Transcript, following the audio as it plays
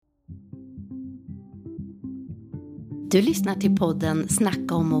Du lyssnar till podden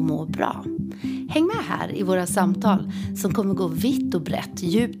Snacka om att må bra. Häng med här i våra samtal som kommer gå vitt och brett,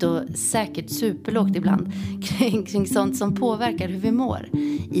 djupt och säkert superlågt ibland kring sånt som påverkar hur vi mår.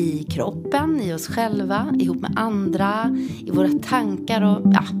 I kroppen, i oss själva, ihop med andra, i våra tankar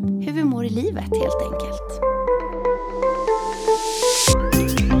och hur vi mår i livet helt enkelt.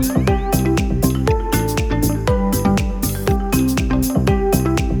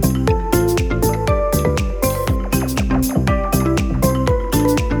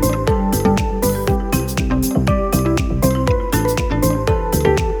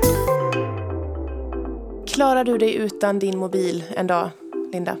 Klarar du dig utan din mobil en dag,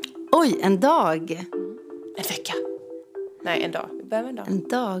 Linda? Oj, en dag? En vecka? Nej, en dag. Vi behöver en dag. En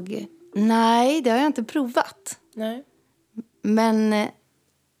dag? Nej, det har jag inte provat. Nej. Men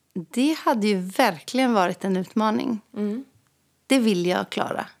det hade ju verkligen varit en utmaning. Mm. Det vill jag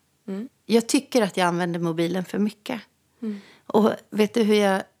klara. Mm. Jag tycker att jag använder mobilen för mycket. Mm. Och vet du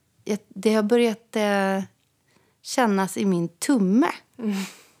hur det har börjat kännas i min tumme. Mm.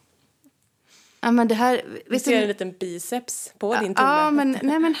 Ja, men det här... Du ser en liten biceps på din tumme. Ja, men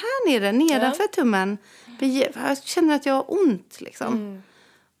här nere, nedanför tummen. Jag känner att jag har ont, liksom. Mm.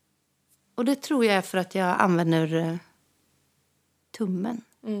 Och det tror jag är för att jag använder tummen.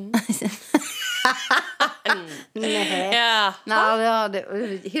 Mm. Nej. Ja. Ja, det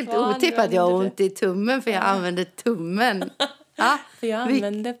är helt Vad otippat att jag har använder ont i tummen för jag använder tummen. Ja, För jag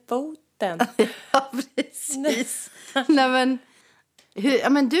använder foten. ja precis. Nej,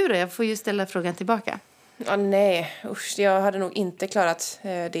 men du då? Jag får ju ställa frågan tillbaka. Ja, nej. Usch, jag hade nog inte klarat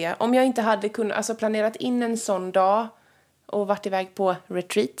det. Om jag inte hade planerat in en sån dag och varit iväg på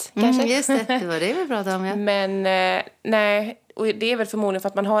retreat, kanske. Just det var det vi pratade om, ja. Men nej, och det är väl förmodligen för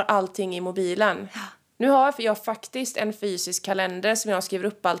att man har allting i mobilen. Ja. Nu har jag faktiskt en fysisk kalender som jag skriver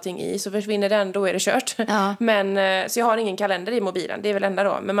upp allting i. Så försvinner den, då är det kört. Ja. Men, så jag har ingen kalender i mobilen, det är väl enda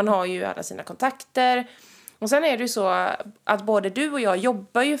då. Men man har ju alla sina kontakter. Och sen är det ju så att både du och jag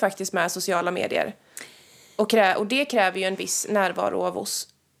jobbar ju faktiskt med sociala medier. Och det kräver ju en viss närvaro av oss.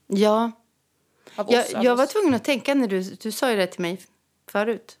 Ja. Jag var oss. tvungen att tänka när du sa ju det till mig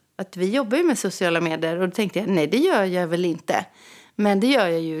förut. Att vi jobbar ju med sociala medier. Och då tänkte jag, nej det gör jag väl inte. Men det gör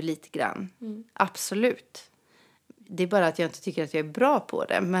jag ju lite grann. Mm. Absolut. Det är bara att jag inte tycker att jag är bra på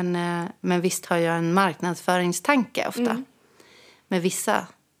det. Men visst har jag en marknadsföringstanke ofta. Mm. Med vissa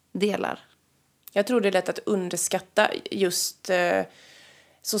delar. Jag tror det är lätt att underskatta just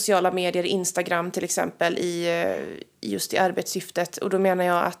sociala medier, Instagram till exempel, just i arbetssyftet. Och då menar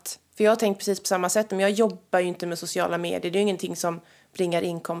jag att, för jag har tänkt precis på samma sätt, men jag jobbar ju inte med sociala medier. Det är ju ingenting som bringar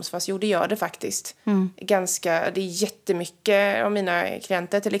inkomst, fast det gör det faktiskt. Mm. Det är jättemycket av mina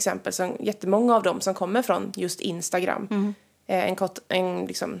klienter till exempel, jättemånga av dem som kommer från just Instagram. Mm.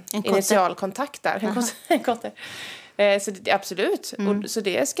 En initial kontakt där. Så det, absolut. Och, så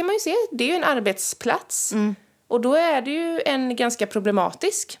det ska man ju se. Det är ju en arbetsplats. Mm. Och då är det ju en ganska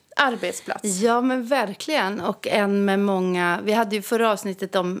problematisk arbetsplats. Ja, men verkligen. Och en med många... Vi hade ju förra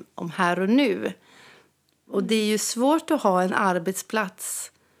avsnittet om här och nu. Och det är ju svårt att ha en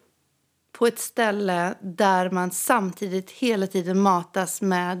arbetsplats på ett ställe där man samtidigt hela tiden matas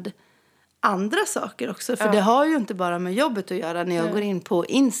med andra saker också. För det har ju inte bara med jobbet att göra när jag går in på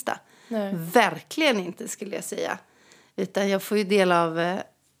Insta. Nej. Verkligen inte, skulle jag säga. Utan jag får ju del av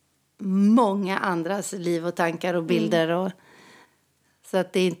många andras liv och tankar och bilder. Och, så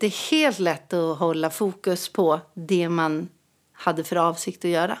att det är inte helt lätt att hålla fokus på det man hade för avsikt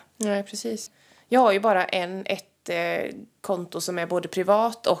att göra. Nej, precis. Jag har ju bara ett konto som är både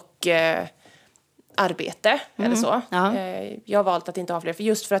privat och arbete. Eller så. Ja. Jag har valt att inte ha fler.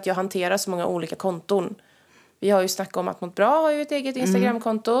 Just för att jag hanterar så många olika konton. Vi har ju snackat om att Mått bra har ju ett eget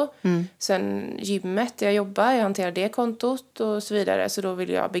Instagram-konto. Mm. Sen gymmet där jag jobbar, jag hanterar det kontot och så vidare. Så då vill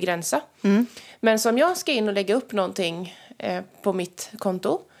jag begränsa. Mm. Men som jag ska in och lägga upp någonting på mitt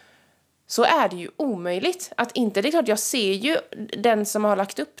konto, så är det ju omöjligt att inte. Det är klart, jag ser ju den som har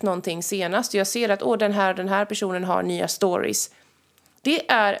lagt upp någonting senast. Jag ser att den här personen har nya stories.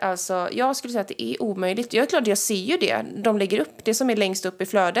 Det är alltså, jag skulle säga att det är omöjligt. Jag är klart, jag ser ju det. De lägger upp det som är längst upp i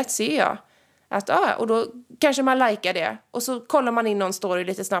flödet, ser jag. Och då kanske man likar det. Och så kollar man in någon story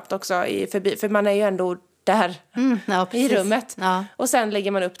lite snabbt också för man är ju ändå där i rummet. Ja. Och sen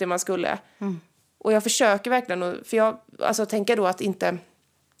lägger man upp det man skulle. Mm. Och jag försöker verkligen, för jag tänker då att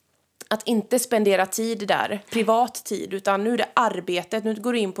inte spendera tid där, privat tid, utan nu är det arbetet. Nu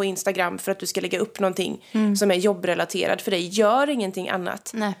går du in på Instagram för att du ska lägga upp någonting som är jobbrelaterad för dig. Gör ingenting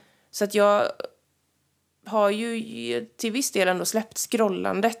annat. Nej. Så att jag har ju till viss del ändå släppt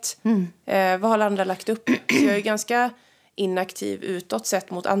scrollandet. Vad har andra lagt upp? Så jag är ganska inaktiv utåt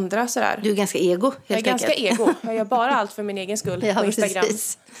sett mot andra sådär. Du är ganska ego, helt enkelt. Jag är ganska ego. Jag gör bara allt för min egen skull på Instagram.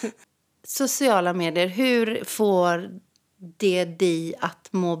 Precis. Sociala medier, hur får det dig att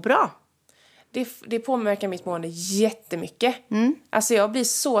må bra? Det påverkar mitt mående jättemycket. Alltså jag blir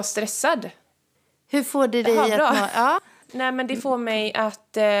så stressad. Hur får det dig att må... Ja. Nej, men det får mig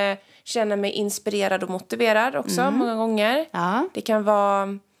att känna mig inspirerad och motiverad också många gånger. Ja. Det kan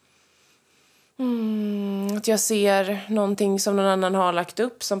vara att jag ser någonting som någon annan har lagt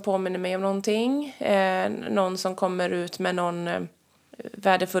upp som påminner mig om någonting. Någon som kommer ut med någon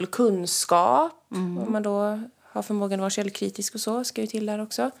värdefull kunskap. Om man då har förmågan att vara källkritisk och så, ska ju till där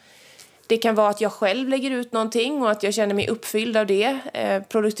också. Det kan vara att jag själv lägger ut någonting och att jag känner mig uppfylld av det.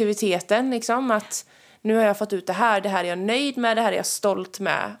 Produktiviteten, liksom. Att nu har jag fått ut det här är jag nöjd med, det här är jag stolt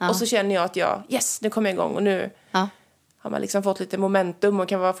med. Ja. Och så känner jag att nu kommer jag igång och nu har man liksom fått lite momentum och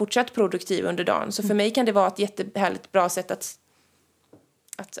kan vara fortsatt produktiv under dagen. Så för mig kan det vara ett jättehärligt bra sätt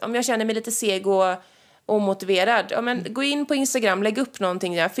att om jag känner mig lite seg och omotiverad, gå in på Instagram, lägg upp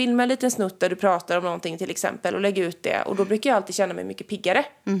någonting där, filma en liten snutt där du pratar om någonting till exempel och lägg ut det. Och då brukar jag alltid känna mig mycket piggare.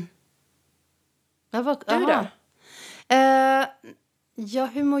 Du då? Ja,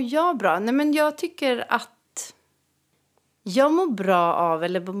 hur mår jag bra? Nej, men jag tycker att jag mår bra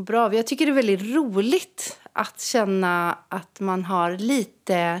av, jag tycker det är väldigt roligt att känna att man har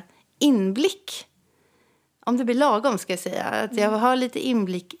lite inblick. Om det blir lagom, ska jag säga. Att jag har lite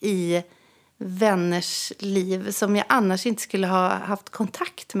inblick i vänners liv som jag annars inte skulle ha haft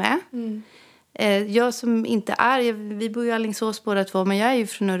kontakt med. Jag som inte vi bor i Alingsås båda två, men jag är ju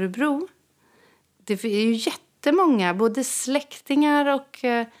från Örebro. Det är ju jättemånga, både släktingar och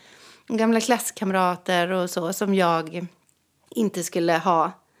gamla klasskamrater och så, som jag inte skulle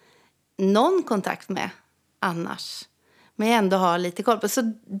ha någon kontakt med annars. Men jag ändå har lite koll på.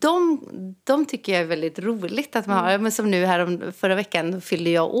 Så de tycker jag är väldigt roligt att man har. Men som nu förra veckan fyllde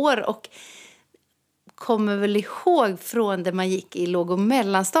jag år och kommer väl ihåg från där man gick i låg- och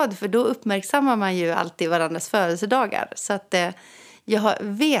mellanstadiet. För då uppmärksammar man ju alltid varandras födelsedagar. Så att jag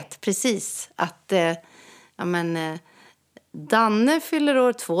vet precis att Danne fyller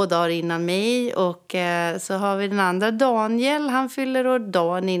år 2 dagar innan mig. Och så har vi den andra Daniel, han fyller år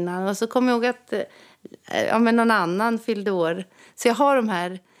dagen innan. Och så kommer jag ihåg att någon annan fyllde år. Så jag har de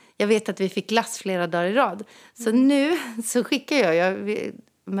här, jag vet att vi fick glass flera dagar i rad. Så nu så skickar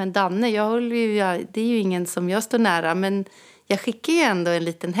men Danne, det är ju ingen som jag står nära. Men jag skickar ju ändå en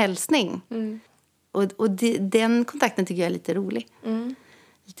liten hälsning. Och den kontakten tycker jag är lite rolig.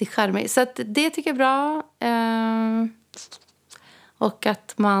 Lite charmig. Så att det tycker jag är bra. Och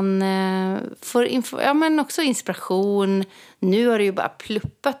att man får också inspiration. Nu har det ju bara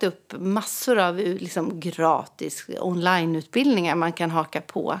pluppat upp massor av liksom gratis onlineutbildningar man kan haka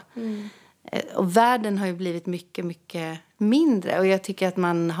på. Och världen har ju blivit mycket, mycket mindre. Och jag tycker att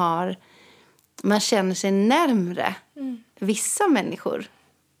man känner sig närmre vissa människor.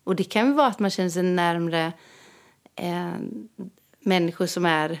 Och det kan ju vara att man känner sig närmre människor som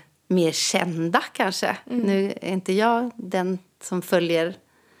är mer kända kanske. Nu är inte jag den som följer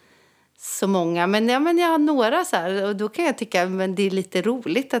så många. Men jag har några så här. Och då kan jag tycka att det är lite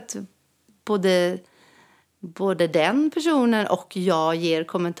roligt att både den personen och jag ger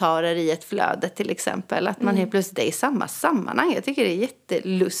kommentarer i ett flöde till exempel. Att man helt plötsligt är i samma sammanhang. Jag tycker det är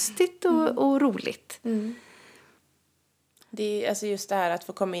jättelustigt och roligt. Det är, alltså just det här att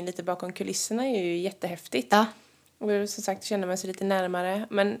få komma in lite bakom kulisserna är ju jättehäftigt. Ja. Och som sagt känner man sig lite närmare.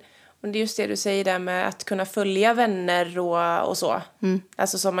 Men det är just det du säger där med att kunna följa vänner och så.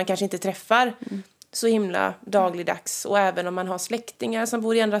 Alltså som man kanske inte träffar så himla dagligdags. Och även om man har släktingar som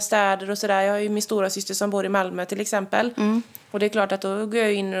bor i andra städer och sådär. Jag har ju min stora syster som bor i Malmö till exempel. Och det är klart att då går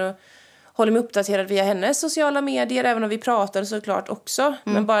jag in och håller mig uppdaterad via hennes sociala medier. Även om vi pratar såklart också.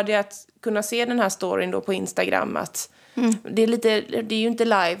 Men bara det att kunna se den här storyn då på Instagram att det är ju inte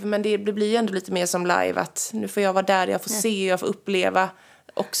live, men det blir ju ändå lite mer som live att nu får jag vara där, jag får se, jag får uppleva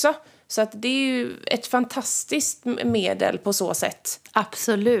också. Så att det är ju ett fantastiskt medel på så sätt.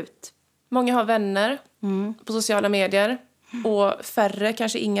 Absolut. Många har vänner på sociala medier och färre,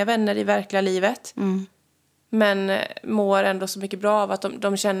 kanske inga vänner i verkliga livet. Men mår ändå så mycket bra av att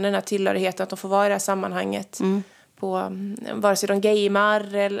de känner den här tillhörigheten, att de får vara i det här sammanhanget. På, vare sig de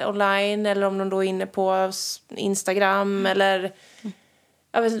gamer eller online eller om de då är inne på Instagram eller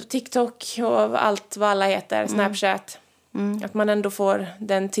TikTok och allt vad alla heter, Snapchat. Att man ändå får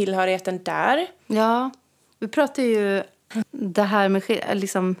den tillhörigheten där. Ja, vi pratar ju det här med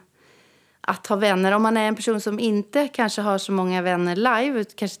liksom att ha vänner. Om man är en person som inte kanske har så många vänner live,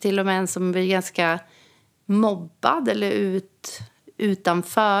 kanske till och med en som blir ganska mobbad eller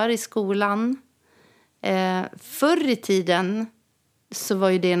utanför i skolan. Förr i tiden så var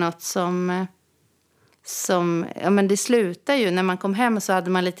ju det något som ja, men det slutar ju. När man kom hem så hade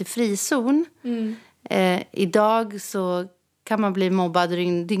man lite frizon. Idag så kan man bli mobbad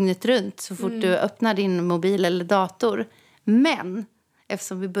dygnet runt så fort du öppnar din mobil eller dator. Men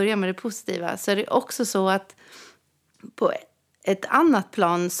eftersom vi börjar med det positiva så är det också så att på ett annat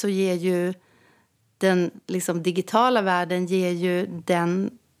plan så ger ju den liksom digitala världen ger ju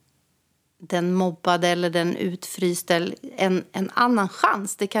den mobbade eller den utfryste en annan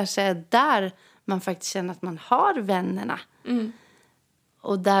chans. Det kanske är där man faktiskt känner att man har vännerna.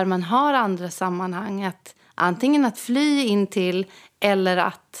 Och där man har andra sammanhang. Antingen att fly in till eller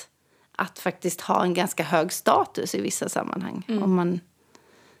att faktiskt ha en ganska hög status i vissa sammanhang. Om man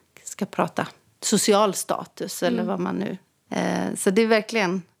ska prata social status eller vad man nu... Så det är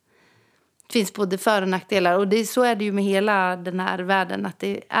verkligen... Det finns både för- och nackdelar. Och så är det ju med hela den här världen. Att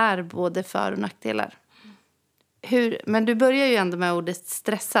det är både för- och nackdelar. Men du börjar ju ändå med ordet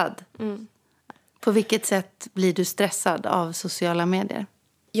stressad. På vilket sätt blir du stressad av sociala medier?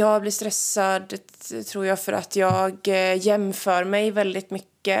 Jag blir stressad, tror jag, för att jag jämför mig väldigt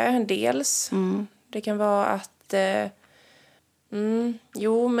mycket. Dels. Det kan vara att...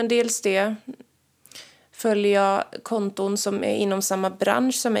 men dels det. Följer jag konton som är inom samma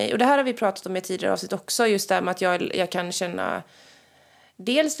bransch som mig. Och det här har vi pratat om i tidigare avsnitt också. Just det här med att jag kan känna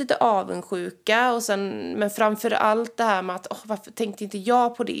dels lite avundsjuka. Men framför allt det här med att varför tänkte inte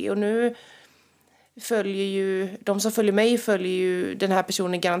jag på det? Och nu följer ju... De som följer mig följer ju den här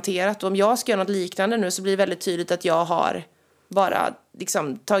personen garanterat. Och om jag ska göra något liknande nu så blir det väldigt tydligt att jag har bara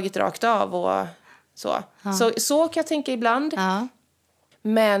liksom tagit rakt av och så. Ja. Så kan jag tänka ibland. Ja.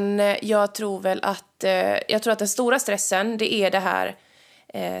 Men jag tror väl att den stora stressen, det är det här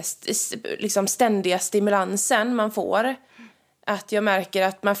liksom ständiga stimulansen man får. Att jag märker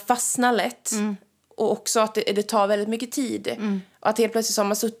att man fastnar lätt. Och också att det tar väldigt mycket tid. Och att helt plötsligt har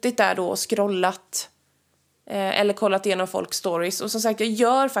man suttit där då och scrollat. Eller kollat igenom folks stories. Och som sagt, jag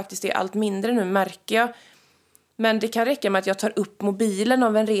gör faktiskt det allt mindre nu, märker jag. Men det kan räcka med att jag tar upp mobilen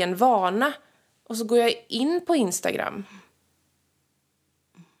av en ren vana. Och så går jag in på Instagram.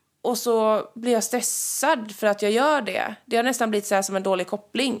 Och så blir jag stressad för att jag gör det. Det har nästan blivit så här som en dålig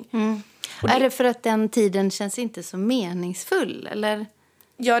koppling. Är det för att den tiden känns inte så meningsfull, eller?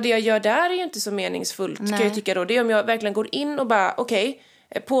 Ja, det jag gör där är ju inte så meningsfullt, kan jag tycka då. Det är om jag verkligen går in och bara,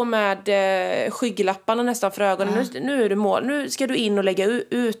 på med skygglapparna nästan för ögonen. Nu är du mål. Nu ska du in och lägga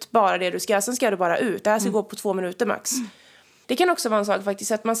ut bara det du ska. Sen ska du bara ut. Det här ska gå på 2 minuter max. Det kan också vara en sak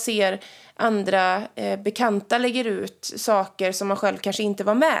faktiskt att man ser andra bekanta lägger ut saker som man själv kanske inte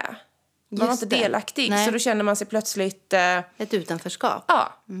var med. Man var inte delaktig. Nej. Så då känner man sig plötsligt... ett utanförskap.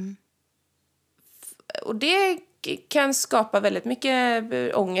 Ja. Och det kan skapa väldigt mycket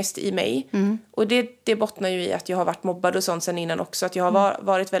ångest i mig. Och det bottnar ju i att jag har varit mobbad och sånt sen innan också. Att jag har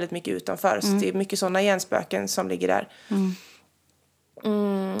varit väldigt mycket utanför. Så det är mycket sådana genspöken som ligger där.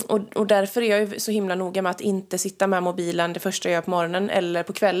 Och därför är jag ju så himla noga med att inte sitta med mobilen det första jag gör på morgonen eller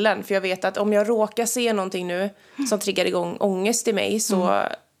på kvällen. För jag vet att om jag råkar se någonting nu som triggar igång ångest i mig så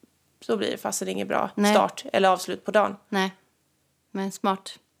blir det fast ingen bra start eller avslut på dagen. Nej, men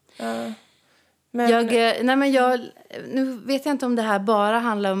smart. Nu vet jag inte om det här bara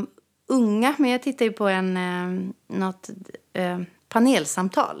handlar om unga, men jag tittar ju på något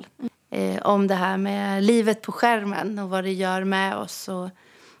panelsamtal. Om det här med livet på skärmen och vad det gör med oss.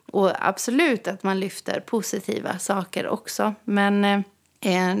 Och absolut att man lyfter positiva saker också. Men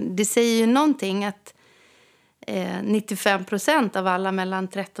det säger ju någonting att 95% av alla mellan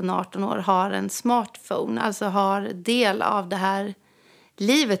 13 och 18 år har en smartphone. Alltså har del av det här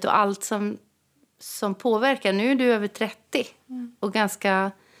livet och allt som påverkar. Nu är du över 30 och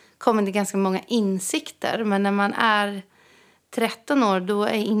kommer det ganska många insikter. Men när man är 13 år, då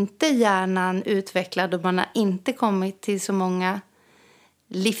är inte hjärnan utvecklad och man har inte kommit till så många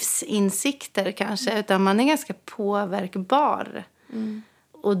livsinsikter kanske, utan man är ganska påverkbar.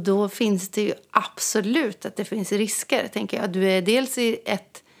 Och då finns det ju absolut att det finns risker, tänker jag. Du är dels i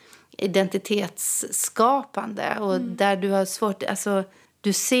ett identitetsskapande och där du har svårt, alltså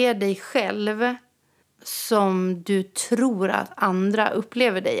du ser dig själv som du tror att andra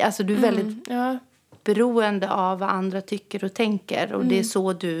upplever dig. Alltså du är väldigt beroende av vad andra tycker och tänker. Och det är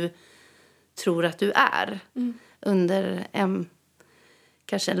så du tror att du är under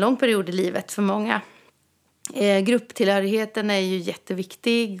kanske en lång period i livet för många. Grupptillhörigheten är ju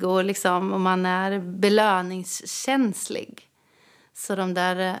jätteviktig och liksom om man är belöningskänslig. Så de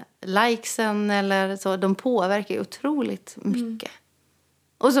där likesen eller så, de påverkar ju otroligt mycket.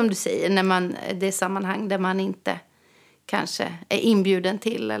 Och som du säger, när det är sammanhang där man inte kanske är inbjuden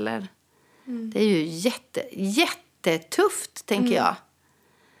till eller Det är ju jättetufft, tänker jag.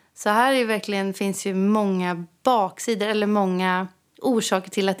 Så här är verkligen, finns ju många baksidor eller många orsaker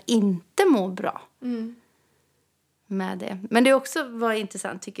till att inte må bra med det. Men det också var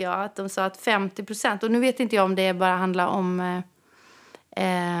intressant, tycker jag, att de sa att 50%, och nu vet inte jag om det bara handlar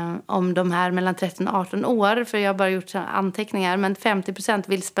om de här mellan 13 och 18 år, för jag har bara gjort anteckningar, men 50%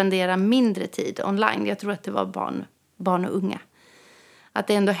 vill spendera mindre tid online. Jag tror att det var barn och unga. Att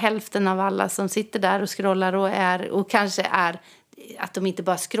det är ändå hälften av alla som sitter där och scrollar och kanske är att de inte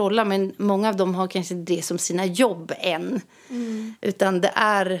bara scrollar, men många av dem har kanske det som sina jobb än. Utan det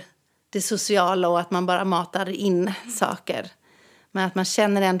är det sociala och att man bara matar in saker. Men att man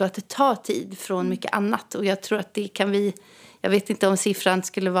känner ändå att det tar tid från mycket annat. Och jag tror att det kan jag vet inte om siffran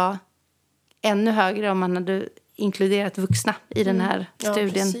skulle vara ännu högre om man hade inkluderat vuxna i den här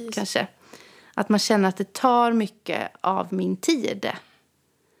studien kanske. Att man känner att det tar mycket av min tid.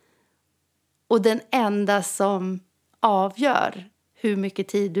 Och den enda som avgör hur mycket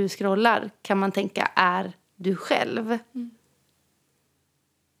tid du scrollar kan man tänka är du själv.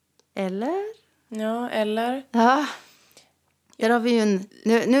 Eller? Ja, eller? Ja. Där har vi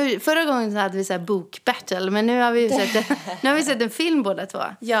ju förra gången så hade vi så här bokbattle, men nu har vi ju sett en film båda två.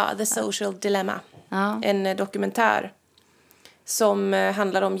 Ja, The Social Dilemma. Ja. En dokumentär som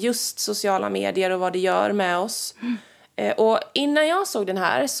handlar om just sociala medier och vad det gör med oss. Och innan jag såg den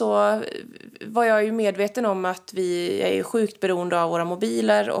här så var jag ju medveten om att vi är sjukt beroende av våra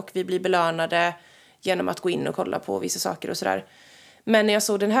mobiler och vi blir belönade genom att gå in och kolla på vissa saker och sådär. Men när jag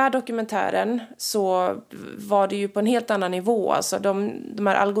såg den här dokumentären så var det ju på en helt annan nivå. Alltså de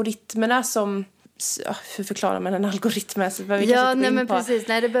här algoritmerna som... Hur förklarar man en algoritm? Så precis.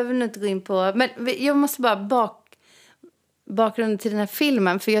 Nej, det behöver vi inte gå in på. Men jag måste bara bakgrunden till den här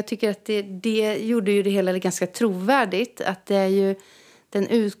filmen. För jag tycker att det gjorde ju det hela ganska trovärdigt. Att det är ju... Den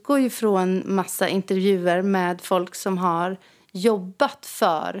utgår ju från massa intervjuer med folk som har jobbat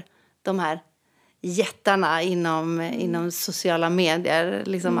för de här jättarna inom sociala medier,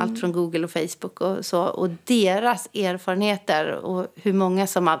 liksom allt från Google och Facebook och så, och deras erfarenheter och hur många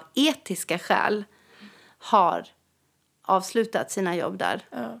som av etiska skäl har avslutat sina jobb där.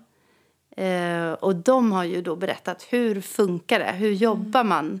 Och de har ju då berättat hur funkar det, hur jobbar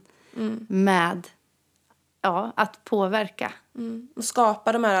man med att påverka. Och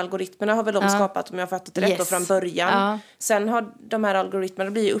skapa de här algoritmerna har väl de skapat, om jag har fattat det rätt, då, från början. Sen har de här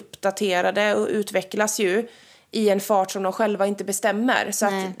algoritmerna blivit uppdaterade och utvecklas ju i en fart som de själva inte bestämmer. Så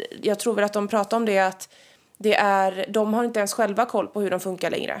att jag tror väl att de pratar om det, att de har inte ens själva koll på hur de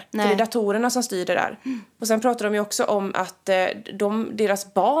funkar längre. För det är datorerna som styr det där. Och sen pratar de ju också om att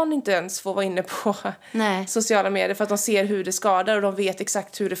deras barn inte ens får vara inne på sociala medier för att de ser hur det skadar och de vet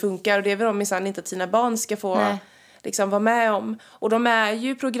exakt hur det funkar. Och det är väl de minsann inte att sina barn ska få liksom vara med om. Och de är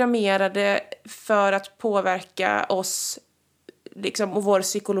ju programmerade för att påverka oss liksom, och vår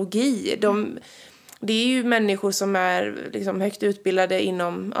psykologi. Det är ju människor som är liksom högt utbildade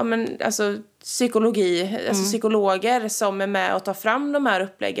inom psykologi, alltså psykologer som är med och tar fram de här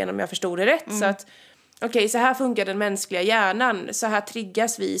uppläggen, om jag förstod det rätt. Så att så här funkar den mänskliga hjärnan, så här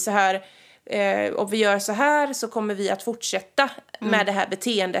triggas vi, så här om vi gör så här så kommer vi att fortsätta med det här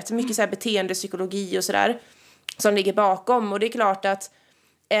beteendet. Mycket så här beteendepsykologi och sådär som ligger bakom. Och det är klart att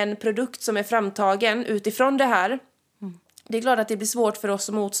en produkt som är framtagen utifrån det här, det är klart att det blir svårt för oss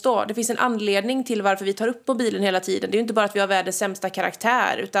att motstå. Det finns en anledning till varför vi tar upp mobilen hela tiden. Det är ju inte bara att vi har världens sämsta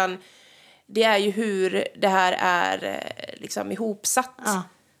karaktär, utan det är ju hur det här är liksom ihopsatt.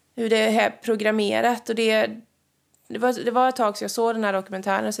 Hur det är programmerat. Och det var ett tag så jag såg den här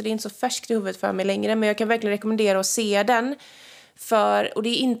dokumentären, så det är inte så färskt i huvudet för mig längre. Men jag kan verkligen rekommendera att se den. Och det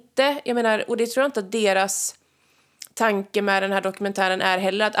är inte, och det tror jag inte att deras tanke med den här dokumentären är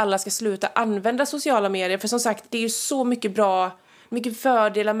heller att alla ska sluta använda sociala medier. För som sagt, det är ju så mycket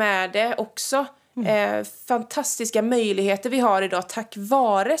fördelar med det också. Fantastiska möjligheter vi har idag tack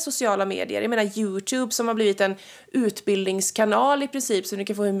vare sociala medier. Jag menar YouTube som har blivit en utbildningskanal i princip, så ni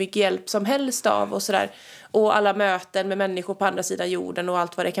kan få hur mycket hjälp som helst av och sådär. Och alla möten med människor på andra sidan jorden och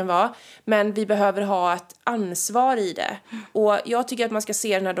allt vad det kan vara. Men vi behöver ha ett ansvar i det. Och jag tycker att man ska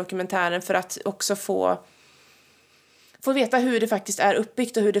se den här dokumentären för att också få veta hur det faktiskt är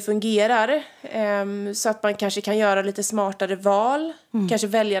uppbyggt och hur det fungerar. Så att man kanske kan göra lite smartare val. Kanske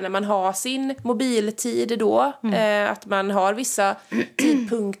välja när man har sin mobiltid då. Att man har vissa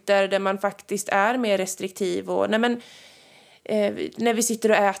tidpunkter där man faktiskt är mer restriktiv. Och när vi sitter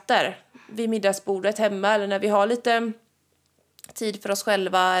och äter vid middagsbordet hemma, eller när vi har lite tid för oss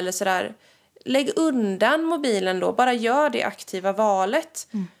själva eller sådär. Lägg undan mobilen då. Bara gör det aktiva valet.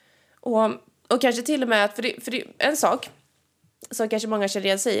 Och kanske till och med att, för det en sak som kanske många känner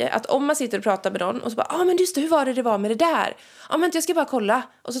igen säger, att om man sitter och pratar med någon och så bara, men just det, hur var det var med det där? Men jag ska bara kolla.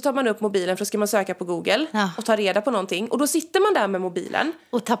 Och så tar man upp mobilen för att ska man söka på Google och ta reda på någonting. Och då sitter man där med mobilen.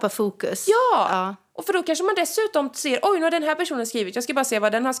 Och tappar fokus. Ja. Och för då kanske man dessutom ser, nu har den här personen skrivit, jag ska bara se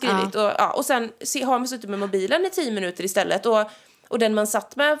vad den har skrivit. Och sen har man suttit med mobilen i 10 minuter istället. Och den man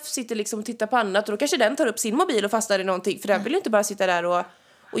satt med sitter liksom och tittar på annat. Och då kanske den tar upp sin mobil och fastnar i någonting. För den vill ju inte bara sitta där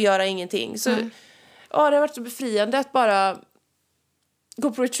och göra ingenting. Så det har varit så befriande att bara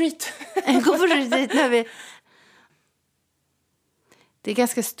gå på retreat. Gå på retreat när vi... Det är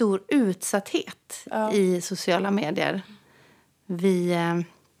ganska stor utsatthet i sociala medier. Vi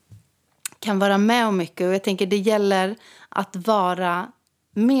kan vara med om mycket. Och jag tänker det gäller att vara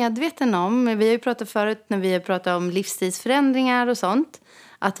medveten om. Vi har ju pratat förut när vi har pratat om livsstilsförändringar och sånt.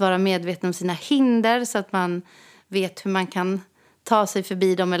 Att vara medveten om sina hinder så att man vet hur man kan ta sig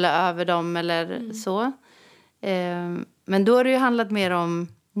förbi dem eller över dem eller så. Men då har det ju handlat mer om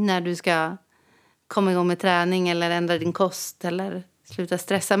när du ska komma igång med träning eller ändra din kost eller sluta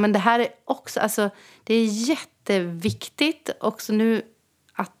stressa. Men det här är också, alltså det är jätteviktigt också nu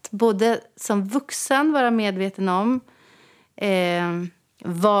att både som vuxen vara medveten om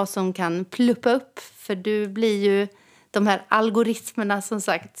vad som kan pluppa upp. För du blir ju de här algoritmerna som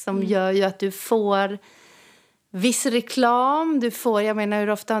sagt som gör ju att du får viss reklam. Du får, jag menar hur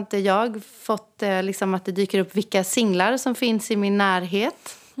ofta har inte jag fått liksom att det dyker upp vilka singlar som finns i min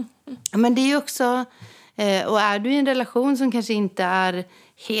närhet. Men det är ju också, och är du i en relation som kanske inte är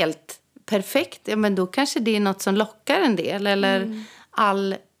helt perfekt, ja men då kanske det är något som lockar en del. Eller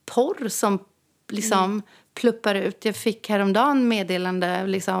all porr som liksom pluppar ut. Jag fick häromdagen meddelande,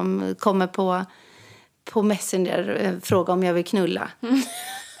 liksom kommer på Messenger, fråga om jag vill knulla.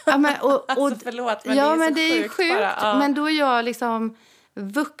 Ja, men, alltså förlåt, men ja, det är så det är sjukt. bara, ja. Men då är jag liksom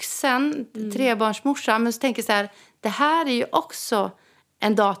vuxen, trebarnsmorsa, men så tänker jag så här, det här är ju också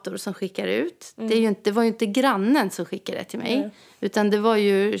en dator som skickar ut. Det var ju inte grannen som skickade det till mig, utan det var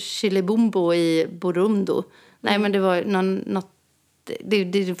ju Chilibombo i Burundi. Nej, men det var något,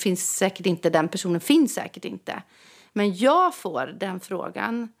 det finns säkert inte, den personen finns säkert inte. Men jag får den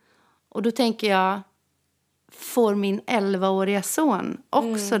frågan och då tänker jag, får min 11-åriga son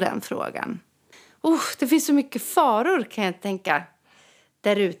också den frågan? Det finns så mycket faror kan jag tänka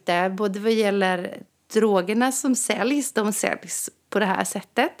där ute. Både vad gäller drogerna som säljs. De säljs på det här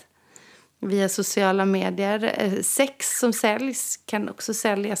sättet. Via sociala medier. Sex som säljs kan också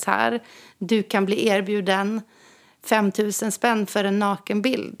säljas här. Du kan bli erbjuden 5 000 spänn för en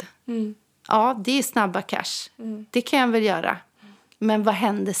nakenbild. Ja, det är snabba cash. Det kan jag väl göra. Men vad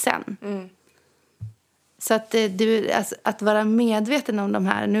händer sen? Så att att vara medveten om de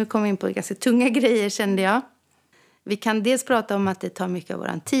här. Nu kommer vi in på ganska tunga grejer, kände jag. Vi kan dels prata om att det tar mycket av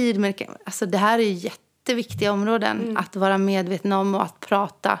vår tid. Men alltså det här är jätteviktiga områden. Att vara medveten om och att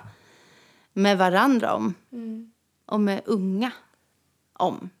prata med varandra om. Och med unga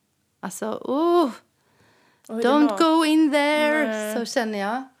om. Alltså, don't go in there. Nej. Så känner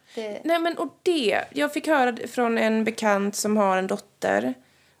jag. Nej, men jag fick höra från en bekant som har en dotter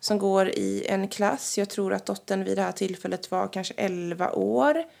som går i en klass. Jag tror att dottern vid det här tillfället var kanske 11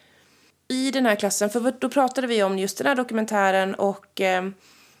 år. I den här klassen, för då pratade vi om just den här dokumentären och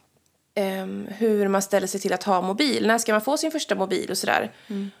hur man ställer sig till att ha mobil. När ska man få sin första mobil och sådär.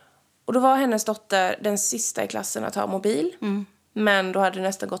 Och då var hennes dotter den sista i klassen att ha mobil. Men då hade det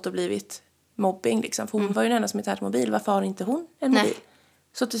nästan gått och blivit mobbing liksom. För hon var ju den enda som inte hade mobil. Varför har inte hon en mobil?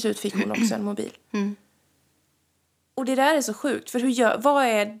 Så till slut fick hon också en mobil. Och det där är så sjukt. För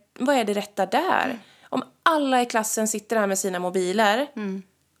vad är det rätta där? Om alla i klassen sitter där med sina mobiler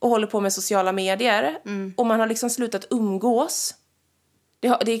och håller på med sociala medier och man har liksom slutat umgås.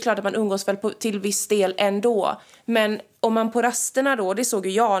 Det är klart att man umgås väl till viss del ändå. Men om man på rasterna då, det såg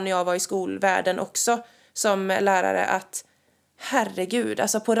ju jag när jag var i skolvärlden också som lärare, att herregud,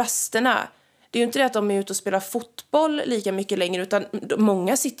 alltså på rasterna, det är ju inte det att de är ute och spelar fotboll lika mycket längre, utan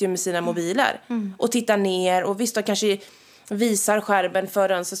många sitter ju med sina mobiler och tittar ner, och visst de kanske visar skärmen för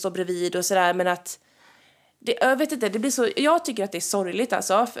den som står bredvid och sådär, men att jag vet inte, det blir så, jag tycker att det är sorgligt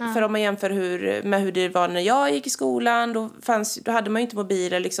alltså, för om man jämför med hur det var när jag gick i skolan, då hade man ju inte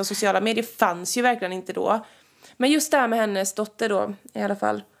mobiler liksom, sociala medier fanns ju verkligen inte då. Men just det här med hennes dotter då, i alla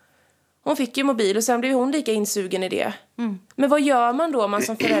fall, hon fick ju mobil och sen blev hon lika insugen i det. Men vad gör man då om man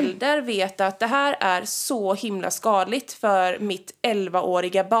som förälder vet att det här är så himla skadligt för mitt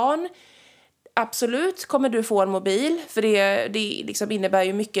 11-åriga barn? Absolut kommer du få en mobil, för det liksom innebär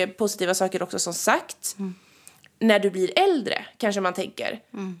ju mycket positiva saker också, som sagt. När du blir äldre, kanske man tänker.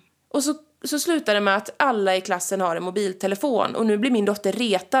 Och så slutar det med att alla i klassen har en mobiltelefon. Och nu blir min dotter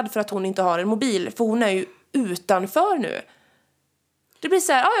retad för att hon inte har en mobil, för hon är ju utanför nu. Det blir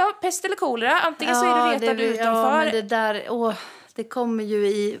så här, ja, pest eller kolera. Antingen så är du retad utanför. Ja, men det där, det kommer ju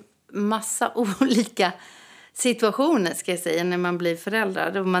i massa olika situationer, ska jag säga, när man blir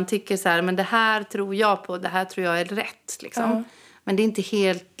förälder. Och man tycker så här, men det här tror jag på, det här tror jag är rätt, liksom. Ja. Men det är inte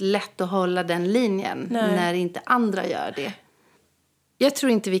helt lätt att hålla den linjen när inte andra gör det. Jag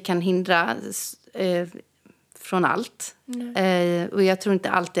tror inte vi kan hindra från allt. Och jag tror inte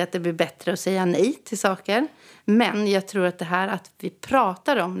alltid att det blir bättre att säga nej till saker. Men jag tror att det här att vi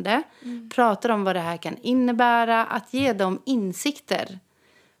pratar om det, pratar om vad det här kan innebära, att ge dem insikter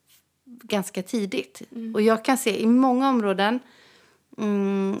ganska tidigt. Och jag kan se i många områden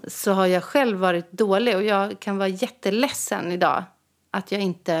så har jag själv varit dålig, och jag kan vara jätteledsen idag att jag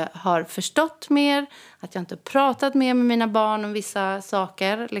inte har förstått mer, att jag inte pratat mer med mina barn om vissa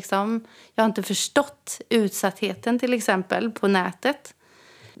saker. Liksom. Jag har inte förstått utsattheten till exempel på nätet.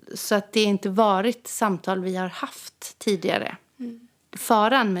 Så att det inte varit samtal vi har haft tidigare.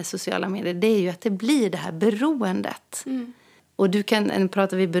 Faran med sociala medier, det är ju att det blir det här beroendet. Och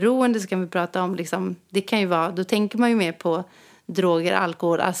pratar vi beroende så kan vi prata om, liksom, det kan ju vara, då tänker man ju mer på droger,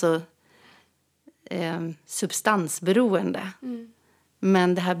 alkohol, alltså substansberoende.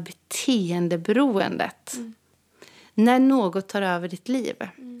 Men det här beteendeberoendet. När något tar över ditt liv.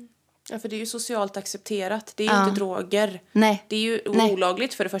 Ja, för det är ju socialt accepterat. Det är ju inte droger. Nej. Det är ju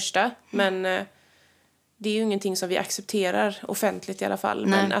olagligt för det första. Men det är ju ingenting som vi accepterar offentligt i alla fall.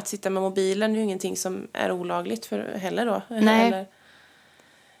 Nej. Men att sitta med mobilen är ju ingenting som är olagligt för heller då. Nej. Eller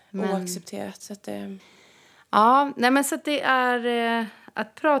oaccepterat. Så att ja, nej, men så att det är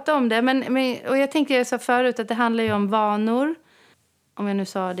att prata om det. Men, och jag tänkte, jag sa förut att det handlar ju om vanor. Om jag nu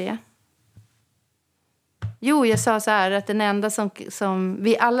sa det. Jo, jag sa så här att den enda som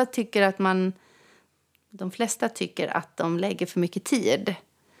vi alla tycker att de flesta tycker att de lägger för mycket tid.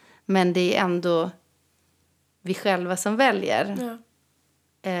 Men det är ändå vi själva som väljer.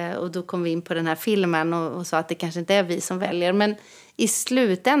 Ja. Och då kom vi in på den här filmen och sa att det kanske inte är vi som väljer. Men i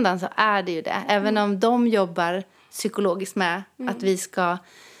slutändan så är det ju det. Även om de jobbar psykologiskt med att vi ska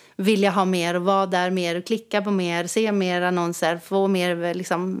vilja ha mer och vara där mer och klicka på mer, se mer annonser, få mer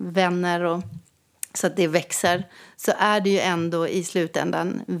liksom, vänner och så att det växer, så är det ju ändå i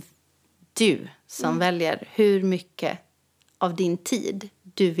slutändan du som väljer hur mycket av din tid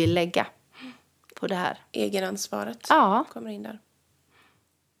du vill lägga på det här. Egenansvaret kommer in där.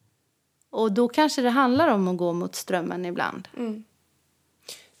 Och då kanske det handlar om att gå mot strömmen ibland.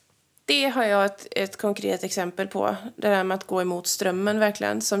 Det har jag ett konkret exempel på. Det där med att gå emot strömmen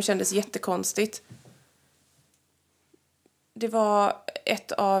verkligen. Som kändes jättekonstigt. Det var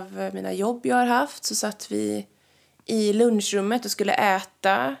ett av mina jobb jag har haft. Så satt vi i lunchrummet och skulle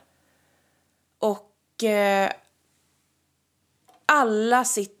äta. Och alla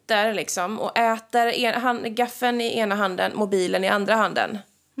sitter liksom och äter. Gaffeln i ena handen, mobilen i andra handen.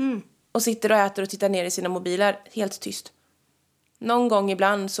 Och sitter och äter och tittar ner i sina mobiler. Helt tyst. Någon gång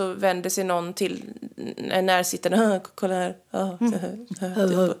ibland så vänder sig någon till en närsittande. Kolla här.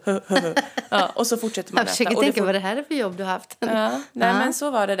 Ja, och så fortsätter man äta. Jag försöker tänka vad det här är för jobb du har haft. Men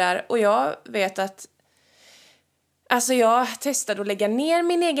så var det där. Och jag vet att alltså jag testade att lägga ner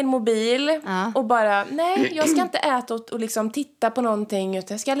min egen mobil. Och bara, nej, jag ska inte äta och liksom titta på någonting.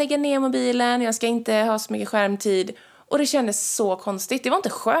 Utan jag ska lägga ner mobilen. Jag ska inte ha så mycket skärmtid. Och det kändes så konstigt. Det var inte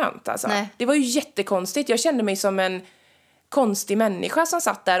skönt alltså. Nej. Det var ju jättekonstigt. Jag kände mig som en konstig människa som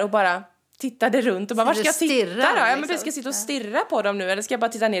satt där och bara tittade runt och bara, var ska jag sitta då? Ja, men ska jag sitta och stirra på dem nu? Eller ska jag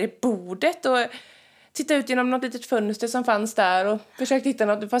bara titta ner i bordet och titta ut genom något litet fönster som fanns där och försöka hitta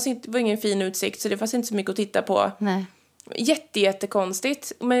något? Det var ingen fin utsikt, så det fanns inte så mycket att titta på. Nej.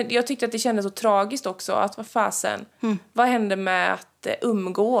 Jättekonstigt. Men jag tyckte att det kändes så tragiskt också. Att vad fasen, vad hände med att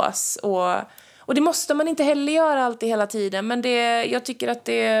umgås? Och det måste man inte heller göra alltid hela tiden. Men jag tycker att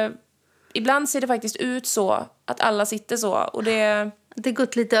ibland ser det faktiskt ut så att alla sitter så. Och det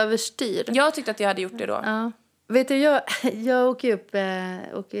gått lite överstyr. Jag tyckte att jag hade gjort det då. Ja. Vet du, jag åker upp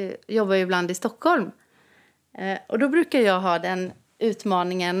och jobbar ibland i Stockholm. Och då brukar jag ha den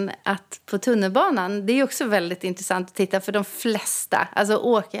utmaningen att på tunnelbanan, det är också väldigt intressant att titta, för de flesta, alltså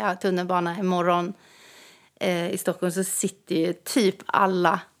åker jag tunnelbana imorgon i Stockholm så sitter ju typ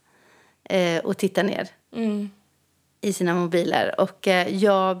alla och tittar ner i sina mobiler. Och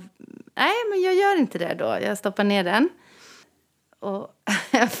men jag gör inte det då. Jag stoppar ner den.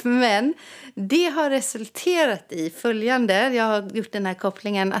 Men det har resulterat i följande. Jag har gjort den här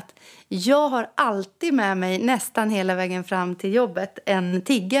kopplingen att jag har alltid med mig nästan hela vägen fram till jobbet en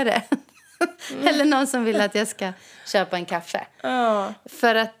tiggare. Eller någon som vill att jag ska köpa en kaffe.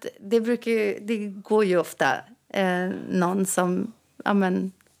 För att det går ju ofta någon som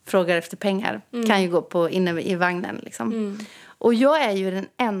frågar efter pengar. Kan ju gå inne i vagnen liksom. Och jag är ju den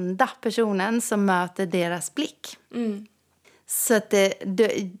enda personen som möter deras blick. Så att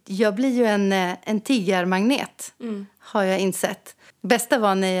jag blir ju en tiggarmagnet, har jag insett. Bästa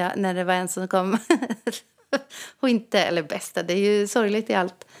var när det var en som kom och inte, eller bästa, det är ju sorgligt i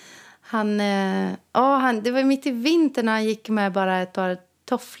allt. Det var mitt i vintern när han gick med bara ett par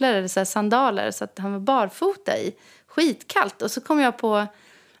tofflor eller så här sandaler, så att han var barfota i. Skitkallt. Och så kom jag på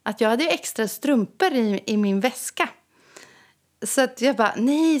att jag hade extra strumpor i min väska. Så att jag bara,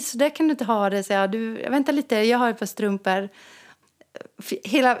 nej, så där kan du inte ha det. Så vänta lite, jag har ett par strumpor.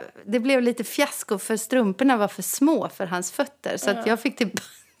 Det blev lite fiasko, för strumporna var för små för hans fötter. Så att jag fick tillbaka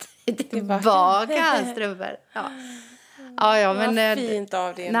hans strumpor. Ja, men det var fint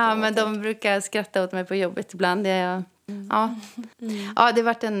av det. Nej, men de brukar skratta åt mig på jobbet ibland. Ja, det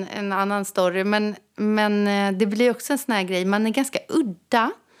varit en annan story. Men det blir också en sån här grej. Man är ganska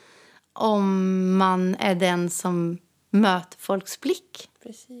udda om man är den som möter folks blick.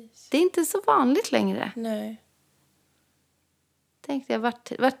 Precis. Det är inte så vanligt längre. Nej. Tänkte jag,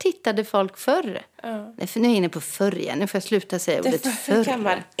 vart tittade folk förr? Ja. Nej, för nu är jag inne på förr igen. Nu får jag sluta säga ordet förr. Hur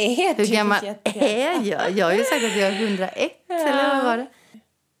gammal är du? Hur gammal är jag? Jag har ju sagt att jag är 101. Eller vad var det?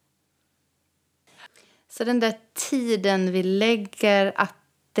 Så den där tiden vi lägger, att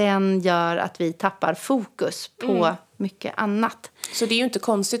den gör att vi tappar fokus på mycket annat. Så det är ju inte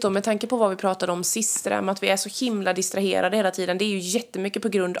konstigt då, med tanke på vad vi pratade om sist, där med att vi är så himla distraherade hela tiden. Det är ju jättemycket på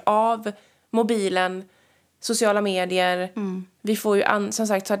grund av mobilen, sociala medier. Vi får ju som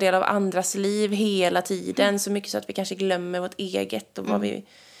sagt ta del av andras liv hela tiden. Så mycket så att vi kanske glömmer vårt eget och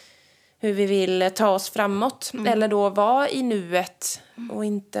hur vi vill ta oss framåt. Eller då vara i nuet och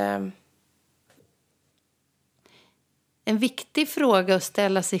inte... En viktig fråga att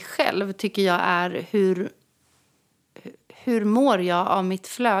ställa sig själv tycker jag är hur mår jag av mitt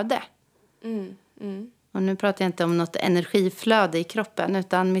flöde? Och nu pratar jag inte om något energiflöde i kroppen,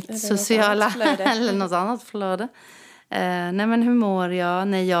 utan mitt sociala eller något annat flöde. Nej, men hur mår jag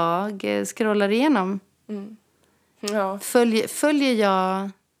när jag scrollar igenom? Ja. Följer jag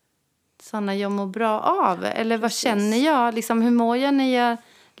sådana jag mår bra av? Eller vad känner jag? Liksom, hur mår jag när jag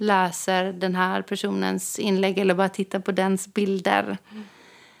läser den här personens inlägg eller bara tittar på dens bilder?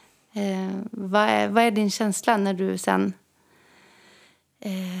 Vad är din känsla när du sen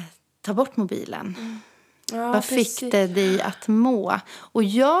tar bort mobilen? Ja, vad fick det dig att må? Och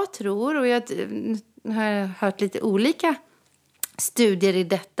jag tror, och jag har hört lite olika studier i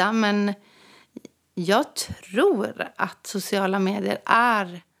detta, men jag tror att sociala medier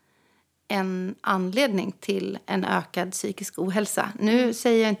är en anledning till en ökad psykisk ohälsa. Nu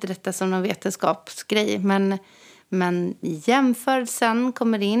säger jag inte detta som någon vetenskapsgrej, men jämförelsen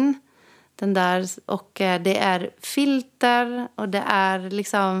kommer in, den där, och det är filter och det är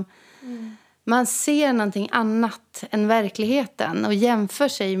liksom... Man ser någonting annat än verkligheten och jämför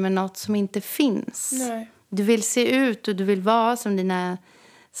sig med något som inte finns. Nej. Du vill se ut och du vill vara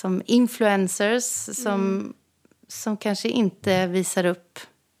som influencers som kanske inte visar upp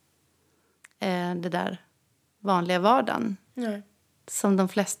det där vanliga vardagen. Nej. Som de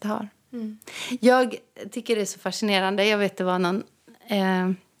flesta har. Jag tycker det är så fascinerande. Jag vet, det var någon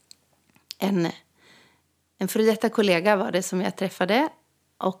en före detta kollega var det som jag träffade.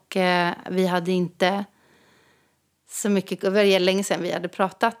 Och vi hade inte så mycket, det var länge sedan vi hade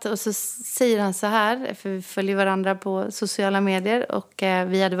pratat. Och så säger han så här, för vi följer varandra på sociala medier. Och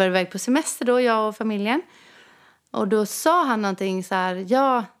vi hade varit iväg på semester då, jag och familjen. Och då sa han någonting så här,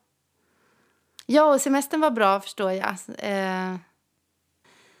 ja och semestern var bra, förstår jag.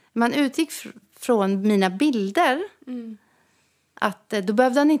 Man utgick från mina bilder. Att då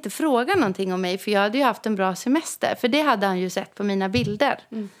behövde han inte fråga någonting om mig, för jag hade ju haft en bra semester. För det hade han ju sett på mina bilder.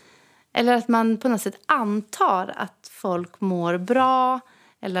 Eller att man på något sätt antar att folk mår bra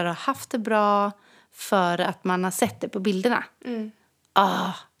eller har haft det bra för att man har sett det på bilderna.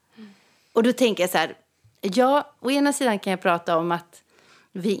 Och då tänker jag så här, å ena sidan kan jag prata om att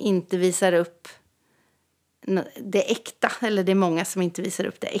vi inte visar upp det äkta, eller det är många som inte visar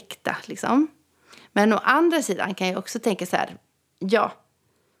upp det äkta liksom. Men å andra sidan kan jag också tänka så här,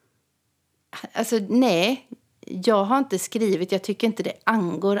 alltså nej, jag har inte skrivit, jag tycker inte det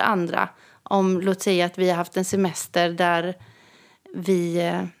angår andra om, låt säga att vi har haft en semester där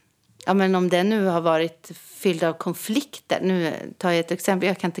vi, men om det nu har varit fylld av konflikter, nu tar jag ett exempel,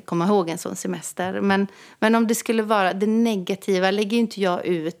 jag kan inte komma ihåg en sån semester, men om det skulle vara det negativa lägger inte jag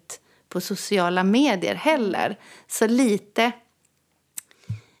ut på sociala medier heller, så lite,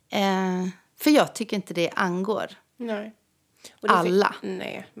 för jag tycker inte det angår. Nej. Alla.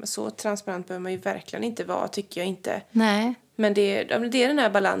 Nej, men så transparent behöver man ju verkligen inte vara, tycker jag inte. Nej. Men det är den här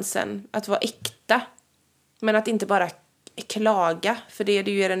balansen, att vara äkta. Men att inte bara klaga. För det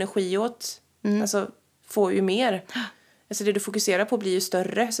du ger energi åt alltså, får ju mer. Alltså det du fokuserar på blir ju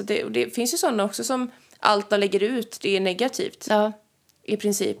större. Så det finns ju sådana också som allt de lägger ut, det är negativt. Ja. I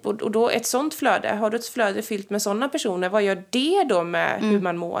princip. Och då ett sånt flöde, har du ett flöde fyllt med sådana personer, vad gör det då med hur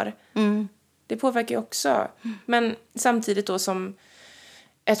man mår? Det påverkar ju också. Men samtidigt då som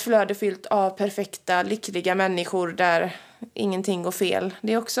ett flöde fyllt av perfekta, lyckliga människor där ingenting går fel.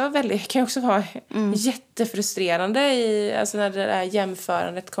 Det är också kan ju också vara jättefrustrerande alltså när det där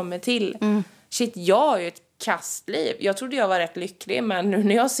jämförandet kommer till. Shit, jag har ju ett kastliv. Jag trodde jag var rätt lycklig, men nu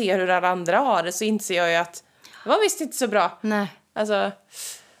när jag ser hur alla andra har det så inser jag ju att det var visst inte så bra. Nej. Alltså,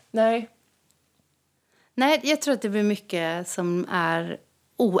 nej. Nej, jag tror att det blir mycket som är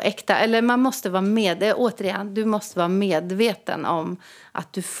oäkta. Eller man måste vara återigen, du måste vara medveten om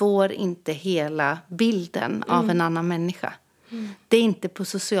att du får inte hela bilden av en annan människa. Det är inte på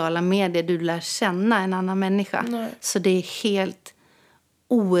sociala medier du lär känna en annan människa. Nej. Så det är helt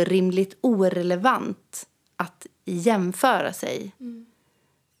orimligt orelevant att jämföra sig.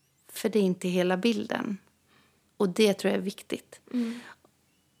 För det är inte hela bilden. Och det tror jag är viktigt.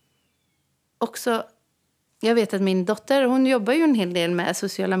 Också, jag vet att min dotter, hon jobbar ju en hel del med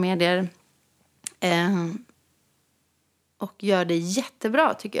sociala medier. Och gör det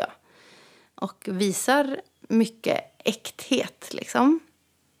jättebra, tycker jag. Och visar mycket äkthet, liksom.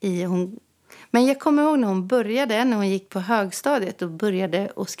 Men jag kommer ihåg när hon gick på högstadiet och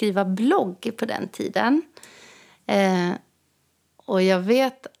började att skriva blogg på den tiden. Och jag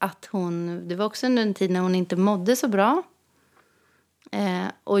vet att det var också en tid när hon inte mådde så bra.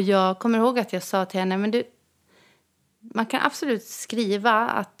 Och jag kommer ihåg att jag sa till henne, men man kan absolut skriva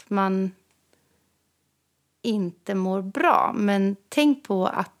att man inte mår bra. Men tänk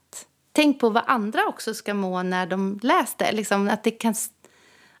på vad andra också ska må när de läste. Liksom,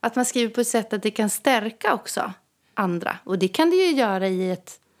 att man skriver på ett sätt att det kan stärka också andra. Och det kan det ju göra i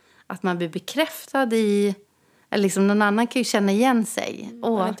att man blir bekräftad i... Eller liksom någon annan kan ju känna igen sig.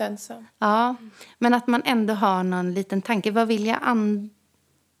 Man är inte ensam. Ja, men att man ändå har någon liten tanke. Vad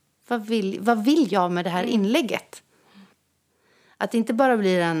vill jag med det här inlägget? Att det inte bara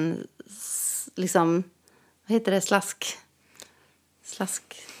blir en liksom, vad heter det, slaskträd.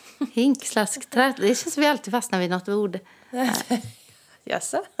 Det känns som vi alltid fastnar vid något ord.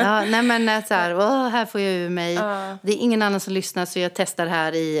 Jaså? Ja, nej men så här, här får jag ur mig. Det är ingen annan som lyssnar så jag testar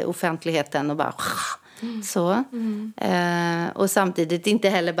här i offentligheten och bara... Så. Och samtidigt inte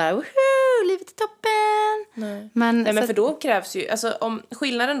heller bara livet är toppen. Nej. Men för då krävs ju alltså, om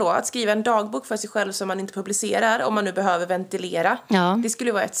skillnaden då att skriva en dagbok för sig själv som man inte publicerar om man nu behöver ventilera. Ja. Det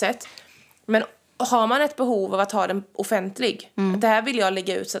skulle vara ett sätt. Men har man ett behov av att ha den offentlig, att det här vill jag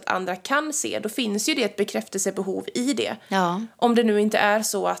lägga ut så att andra kan se, då finns ju det ett bekräftelsebehov i det. Ja. Om det nu inte är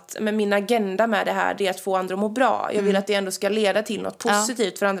så att men min agenda med det här det är att få andra att må bra. Jag vill att det ändå ska leda till något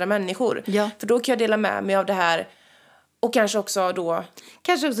positivt för andra människor. Ja. För då kan jag dela med mig av det här och kanske också då...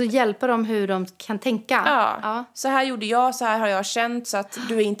 Kanske också hjälpa dem hur de kan tänka. Ja. Så här gjorde jag, så här har jag känt så att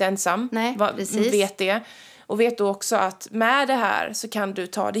du är inte ensam. Nej, precis. Vet det. Och vet då också att med det här så kan du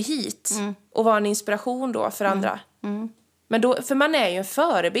ta det hit. Och vara en inspiration då för andra. Men då, för man är ju en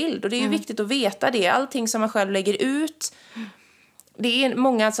förebild. Och det är ju viktigt att veta det. Allting som man själv lägger ut. Det är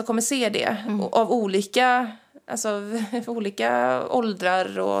många som kommer se det. Av olika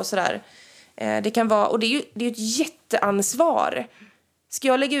åldrar och sådär. Det kan vara, och det är ju ett jätteansvar. Ska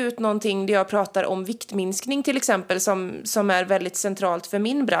jag lägga ut någonting där jag pratar om viktminskning till exempel. Som är väldigt centralt för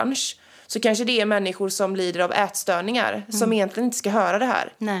min bransch. Så kanske det är människor som lider av ätstörningar. Som egentligen inte ska höra det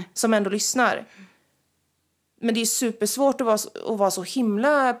här. Nej. Som ändå lyssnar. Men det är supersvårt att vara så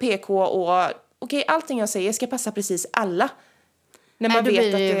himla PK. Och okej, allting jag säger ska passa precis alla. När man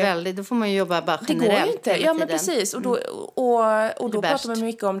vet att då får man ju jobba bara generellt. Det går ju inte. Ja, men precis. Och då pratar man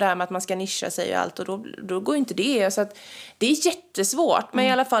mycket om det här med att man ska nischa sig och allt. Och då går inte det. Så att det är jättesvårt. Men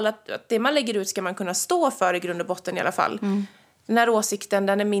i alla fall att det man lägger ut ska man kunna stå för i grund och botten i alla fall. Den här åsikten,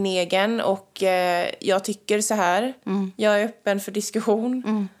 den är min egen. Och jag tycker så här. Jag är öppen för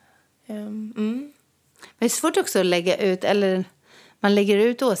diskussion. Men det är svårt också att lägga ut. Eller man lägger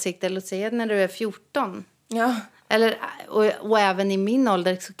ut åsikter. Låt säga när du är 14. Ja. Eller, och även i min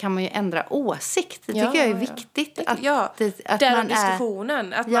ålder så kan man ju ändra åsikt. Det tycker jag är viktigt. Att där man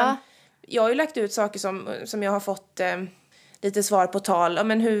diskussionen. Jag har ju lagt ut saker som jag har fått lite svar på tal. Ja,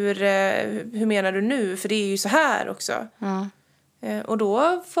 men hur menar du nu? För det är ju så här också. Ja. Och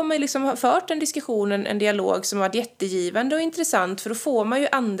då får man ju liksom ha fört en diskussion, en dialog som har varit jättegivande och intressant. För då får man ju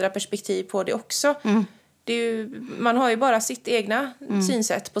andra perspektiv på det också. Det är ju, man har ju bara sitt egna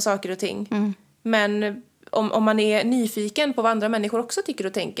synsätt på saker och ting. Men om man är nyfiken på vad andra människor också tycker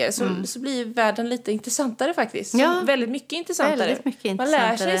och tänker så blir världen lite intressantare faktiskt. Ja. Väldigt mycket intressantare. Väldigt mycket Man intressantare.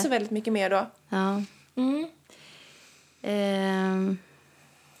 lär sig så väldigt mycket mer då. Ja.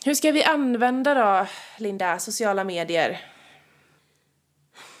 Hur ska vi använda då, Linda, sociala medier?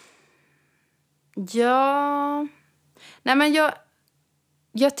 Ja... Nej, men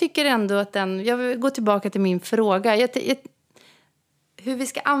jag tycker ändå att jag vill gå tillbaka till min fråga. Hur vi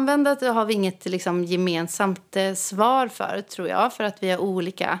ska använda det har vi inget liksom gemensamt svar för, tror jag. För att vi har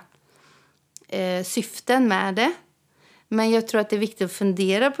olika syften med det. Men jag tror att det är viktigt att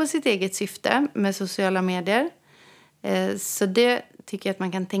fundera på sitt eget syfte med sociala medier. Så det tycker jag att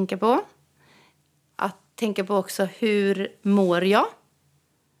man kan tänka på. Att tänka på också hur mår jag?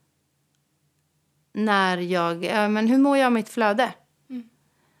 Hur mår jag i mitt flöde?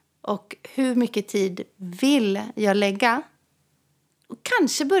 Och hur mycket tid vill jag lägga? Och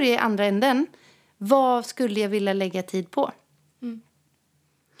kanske börja i andra änden. Vad skulle jag vilja lägga tid på?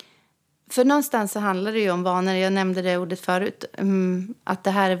 För någonstans så handlar det ju om vanor. Jag nämnde det ordet förut. Att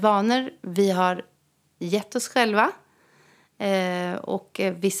det här är vanor vi har gett oss själva. Och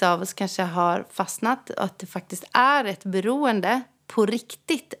vissa av oss kanske har fastnat. Och att det faktiskt är ett beroende. På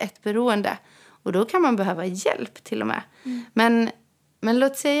riktigt ett beroende. Och då kan man behöva hjälp till och med. Men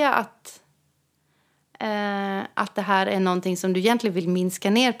låt säga att det här är någonting som du egentligen vill minska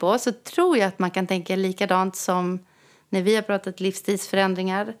ner på. Så tror jag att man kan tänka likadant som när vi har pratat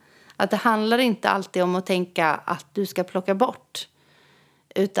livsstilsförändringar. Att det handlar inte alltid om att tänka att du ska plocka bort.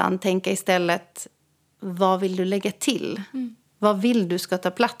 Utan tänka istället, vad vill du lägga till? Vad vill du ska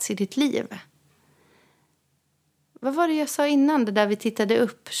ta plats i ditt liv? Vad var det jag sa innan? Det där vi tittade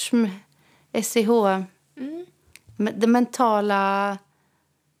upp. SCH. Det mentala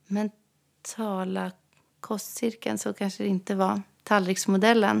kostcirkeln, så kanske det inte var.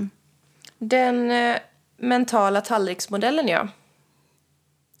 Tallriksmodellen. Den mentala tallriksmodellen, ja.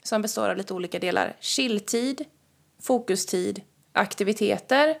 Som består av lite olika delar. Chilltid, fokustid,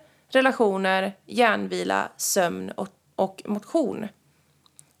 aktiviteter, relationer, hjärnvila, sömn och motion.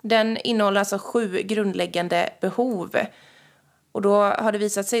 Den innehåller alltså 7 grundläggande behov. Och då har det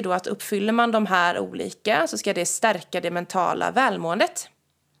visat sig då att uppfyller man de här olika så ska det stärka det mentala välmåendet.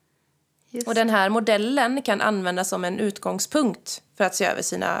 Just. Och den här modellen kan användas som en utgångspunkt för att se över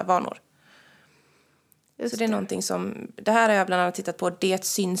sina vanor. Så det är någonting som, det här har jag bland annat tittat på,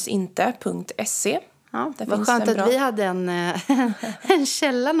 detsynsinte.se. Ja, det var skönt att vi hade en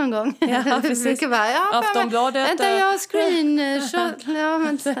källa någon gång. Ja, precis. Aftonbladet. Vänta, jag har screenshot.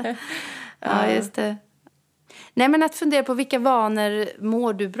 Ja, just det. Nej, men att fundera på vilka vanor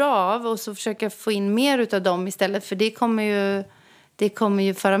mår du bra av och så försöka få in mer utav dem istället. För det kommer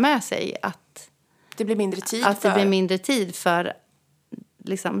ju föra med sig att det blir mindre tid det blir mindre tid för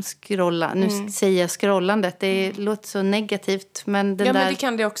liksom scrolla. Nu säger jag scrollandet. Det låter så negativt. Men men det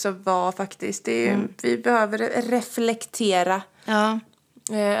kan det också vara faktiskt. Det är, vi behöver reflektera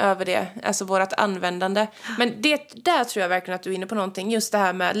över det. Alltså vårt användande. Men där tror jag verkligen att du är inne på någonting. Just det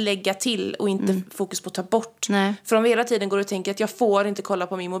här med att lägga till och inte fokus på att ta bort. Nej. För om vi hela tiden går och tänker att jag får inte kolla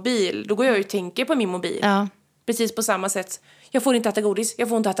på min mobil. Då går jag ju och tänker på min mobil. Ja. Precis på samma sätt. Jag får inte äta godis.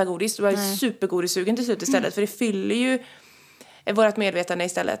 Då är jag supergodissugen till slut istället. För det fyller ju vårt medvetande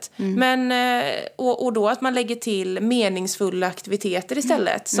istället. Men, och då att man lägger till meningsfulla aktiviteter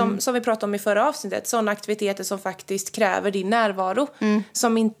istället. Som vi pratade om i förra avsnittet. Sådana aktiviteter som faktiskt kräver din närvaro.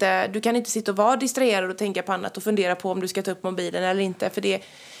 Som inte, du kan inte sitta och vara distraherad och tänka på annat. Och fundera på om du ska ta upp mobilen eller inte. För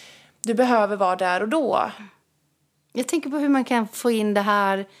du behöver vara där och då. Jag tänker på hur man kan få in det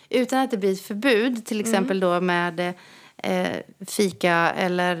här utan att det blir ett förbud. Till exempel då med fika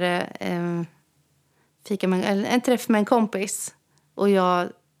eller en träff med en kompis. Och jag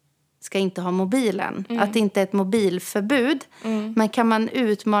ska inte ha mobilen. Att det inte är ett mobilförbud. Men kan man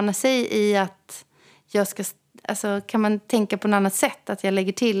utmana sig i att kan man tänka på något annat sätt? Att jag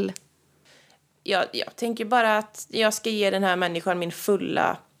lägger till? Jag tänker bara att jag ska ge den här människan min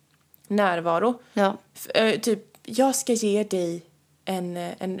fulla närvaro. Ja. Jag ska ge dig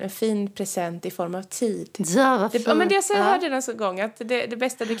en fin present i form av tid. Ja, vad fint. Men det jag hörde den så gång att det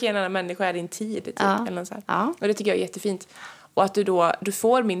bästa du kan ge en annan människa är din tid. Typ, eller något så här. Ja. Och det tycker jag är jättefint. Och att du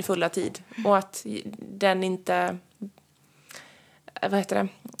får min fulla tid. Och att den inte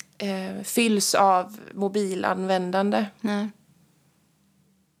fylls av mobilanvändande. Nej.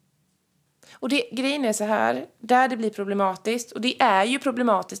 Och grejen är så här, där det blir problematiskt. Och det är ju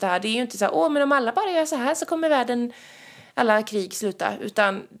problematiskt det här. Det är ju inte så här, men om alla bara gör så här så kommer alla krig sluta.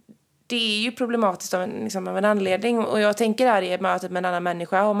 Utan det är ju problematiskt av en anledning. Och jag tänker här i mötet med en annan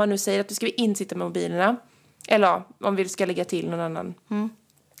människa. Om man nu säger att vi ska inte sitta med mobilerna. Eller om vi ska lägga till någon annan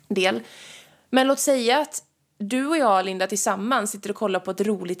del. Men låt säga att du och jag, Linda, tillsammans sitter och kollar på ett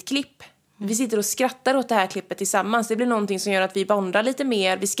roligt klipp. Vi sitter och skrattar åt det här klippet tillsammans. Det blir någonting som gör att vi bondar lite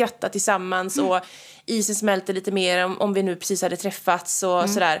mer. Vi skrattar tillsammans och isen smälter lite mer om vi nu precis hade träffats och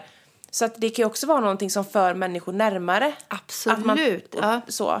sådär. Så att det kan ju också vara någonting som för människor närmare. Absolut.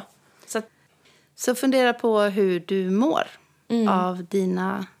 Så fundera på hur du mår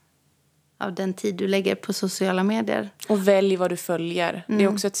av den tid du lägger på sociala medier. Och välj vad du följer. Det är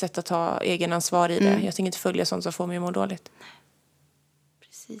också ett sätt att ta egenansvar i det. Jag tänker inte följa sånt som får mig att må dåligt.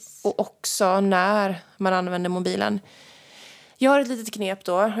 Precis. Och också när man använder mobilen. Jag har ett litet knep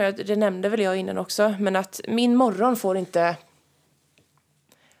då. Det nämnde väl jag innan också. Men att min morgon får inte...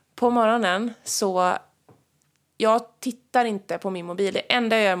 På morgonen så... Jag tittar inte på min mobil. Det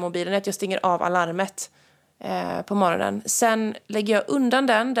enda jag gör med mobilen är att jag stänger av alarmet på morgonen. Sen lägger jag undan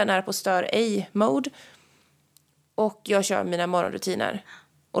den. Den är på stör ej-mode. Och jag kör mina morgonrutiner.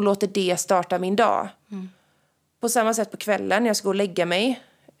 Och låter det starta min dag. På samma sätt på kvällen när jag ska gå och lägga mig.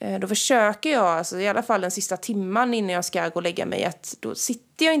 Då försöker jag, alltså i alla fall den sista timman innan jag ska gå och lägga mig, att då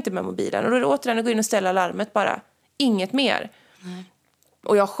sitter jag inte med mobilen. Och då är det återigen att gå in och ställa alarmet bara. Inget mer. Nej.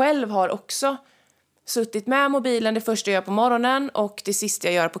 Och jag själv har också suttit med mobilen det första jag gör på morgonen och det sista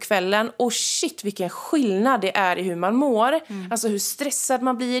jag gör på kvällen. Och shit, vilken skillnad det är i hur man mår. Alltså hur stressad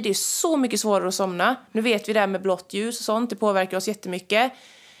man blir. Det är så mycket svårare att somna. Nu vet vi det här med blått ljus och sånt. Det påverkar oss jättemycket.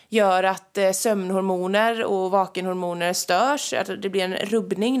 Gör att sömnhormoner och vakenhormoner störs. Att det blir en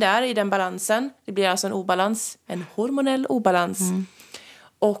rubbning där i den balansen. Det blir alltså en obalans. En hormonell obalans.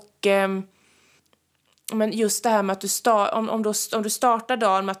 Och... Men just det här med att om du startar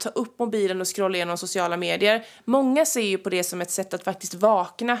dagen med att ta upp mobilen och scrolla igenom sociala medier. Många ser ju på det som ett sätt att faktiskt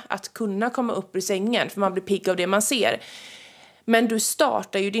vakna. Att kunna komma upp ur sängen. För man blir pigg av det man ser. Men du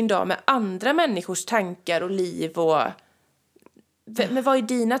startar ju din dag med andra människors tankar och liv. Men vad är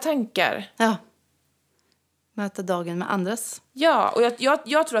dina tankar? Ja. Möta dagen med andras. Ja, och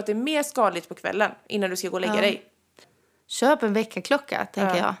jag tror att det är mer skadligt på kvällen. Innan du ska gå och lägga dig. Köp en väckarklocka,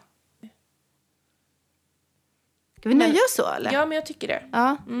 tänker jag. Ska vi nöja oss så, eller? Ja, men jag tycker det.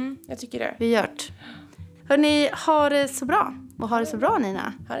 Ja. Jag tycker det. Vi gör det. Hörrni, ha det så bra. Och ha det så bra,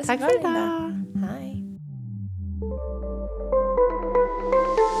 Nina. Ha det så Tack bra, för idag. Linda.